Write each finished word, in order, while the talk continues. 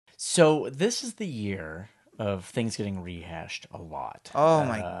So this is the year of things getting rehashed a lot. Oh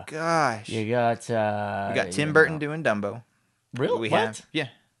my gosh. You got We got Tim Burton doing Dumbo. Really? We What? have yeah.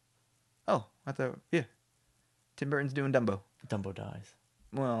 Oh, I thought yeah. Tim Burton's doing Dumbo. Dumbo dies.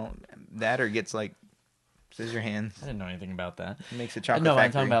 Well, that or gets like scissor hands. I didn't know anything about that. Makes a chocolate No, factory.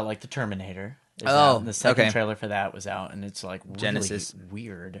 I'm talking about like the Terminator. Is Oh, out, and the second okay. trailer for that was out, and it's like really Genesis.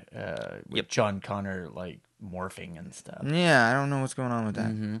 weird. With Yep. John Connor like morphing and stuff. Yeah, I don't know what's going on with that.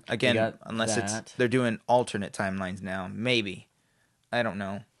 Mm-hmm. Again, unless it's they're doing alternate timelines now. Maybe. I don't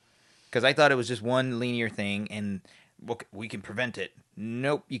know. Because I thought it was just one linear thing, and we can prevent it.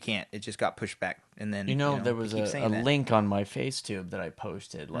 Nope, you can't. It just got pushed back, and then There was keep a saying that. link on my FaceTube that I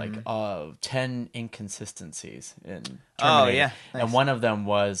posted, like 10 inconsistencies in Terminator. Oh, yeah. Nice. And one of them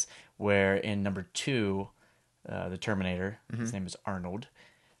was where in number 2, the Terminator, his name is Arnold,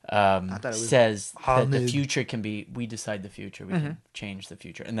 says that the future can be, we decide the future, we can change the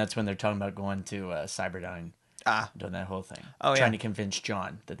future. And that's when they're talking about going to Cyberdyne. Doing that whole thing. Trying to convince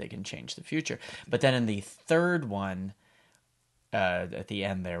John that they can change the future. But then in the third one, at the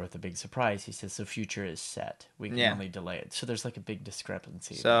end there with the big surprise, he says, the future is set. We can only delay it. So there's like a big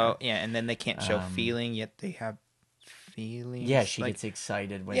discrepancy. So, yeah, and then they can't show feeling, yet they have feelings. Yeah, she gets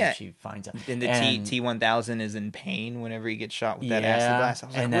excited when she finds out. And the T-1000 is in pain whenever he gets shot with that acid blast. I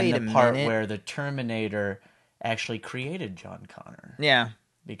was like, and wait then a the part minute. where the Terminator actually created John Connor. Yeah.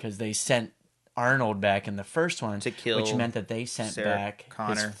 Because they sent Arnold back in the first one to kill, which meant that they sent Sarah back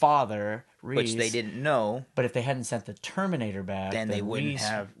Connor, his father, Reese, which they didn't know. But if they hadn't sent the Terminator back, then they wouldn't Reese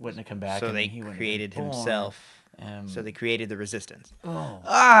have come back. So and they he created himself. So they created the Resistance. So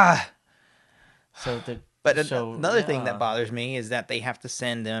another thing that bothers me is that they have to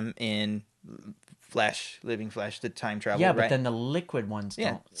send them in living flesh, to time travel. Yeah, but right? then the liquid ones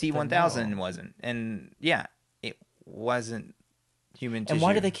don't. T-1000 wasn't, and it wasn't human tissue. And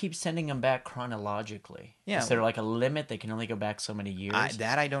why do they keep sending them back chronologically? Yeah. Is there like a limit? They can only go back so many years?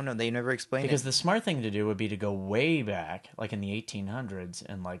 I don't know. They never explained because it. the smart thing to do would be to go way back, like in the 1800s,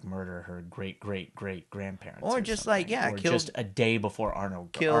 and like murder her great-great-great-grandparents. Or just like, or just a day before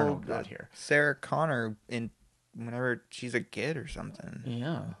Arnold got here. Sarah Connor whenever she's a kid or something.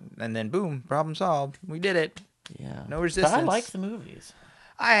 Yeah. And then boom, problem solved. We did it. Yeah. No resistance. But I like the movies.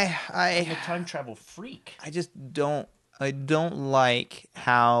 I'm a time travel freak. I just don't. I don't like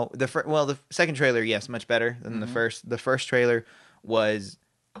how the second trailer, yes, much better than the first. The first trailer was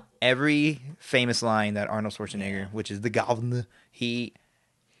every famous line that Arnold Schwarzenegger, which is the governor, he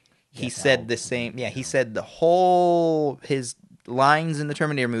said the same. Yeah, he said his lines in the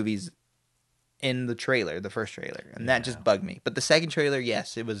Terminator movies in the trailer, the first trailer, and that just bugged me. But the second trailer,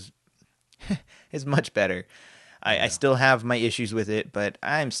 yes, it was is much better. I still have my issues with it, but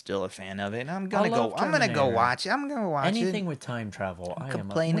I'm still a fan of it. I'm gonna go watch it. Anything with time travel. I am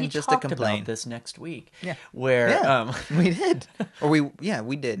complaining just to to complain. About this next week. Yeah, where we did, or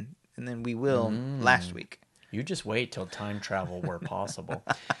we did, and then we will last week. You just wait till time travel were possible.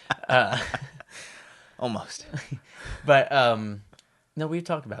 Almost, but no, we've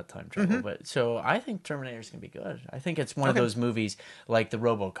talked about time travel, but so I think Terminator's gonna be good. I think it's one of those movies like the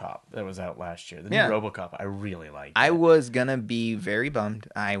RoboCop that was out last year. The new RoboCop, I really liked. I was gonna be very bummed.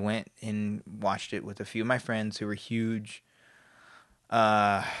 I went and watched it with a few of my friends who were huge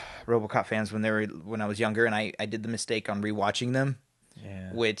RoboCop fans when I was younger, and I did the mistake on rewatching them.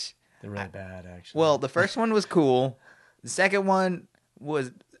 Yeah, which they're really bad, actually. Well, the first one was cool. The second one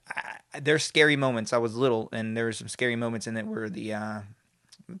was. There's scary moments. I was little, and there were some scary moments in it where the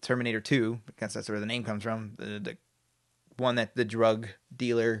Terminator 2, because that's where the name comes from, the one that the drug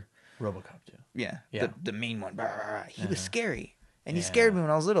dealer... RoboCop 2. Yeah. The main one. He was scary, and he scared me when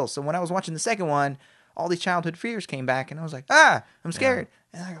I was little. So when I was watching the second one, all these childhood fears came back, and I was like, I'm scared.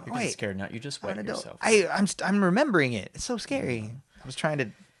 And I go, You're not scared now. You just wet yourself. I'm remembering it. It's so scary. I was trying to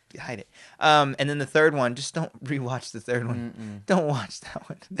hide it. And then the third one, just don't rewatch the third one. Don't watch that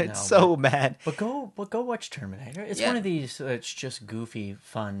one. It's so bad. But go watch Terminator. It's one of these. It's just goofy,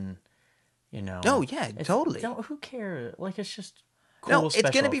 fun. Oh yeah, totally. Who cares? Like it's just cool. No, it's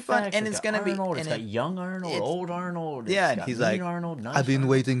gonna be fun, and it's gonna be. It's got young Arnold, old Arnold. Yeah, and he's like, Arnold. I've been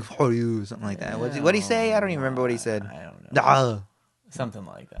waiting for you, something like that. What did he say? I don't even remember what he said. I don't know. Something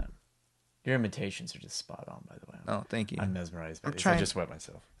like that. Your imitations are just spot on, by the way. Oh, thank you. I'm mesmerized by these. I just wet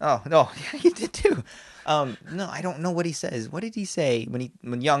myself. Oh, no. Yeah, you did too. No, I don't know what he says. What did he say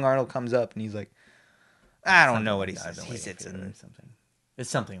when young Arnold comes up and he's like, I don't know what he says. He sits in something.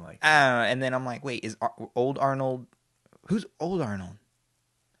 It's something like that. And then I'm like, wait, is old Arnold... Who's old Arnold?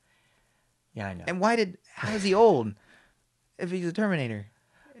 Yeah, I know. And how is he old if he's a Terminator?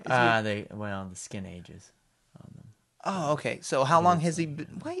 The skin ages on them. Oh, okay. So how long has he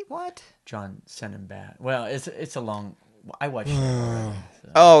been? Wait, what? John sent him back. Well, it's a long. I watched it already. So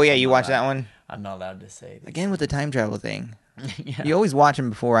Oh yeah, you watched that one I'm not allowed to say again with the time travel thing. Yeah. You always watch them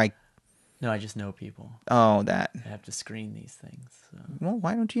before I. No, I just know people. Oh, that. I have to screen these things. So. Well,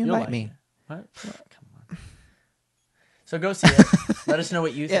 why don't you You'll invite like me? it. What? Come on. So go see it. Let us know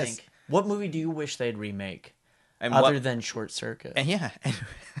what you Yes. think. What movie do you wish they'd remake, And other than Short Circuit And yeah.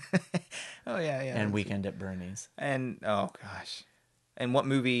 Oh yeah, yeah. and Weekend at Bernie's? And oh gosh. And what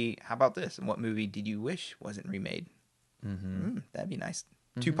movie? How about this? And what movie did you wish wasn't remade? That'd be nice.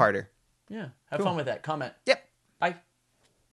 Two-parter. Yeah. Have fun with that. Comment. Yep. Bye.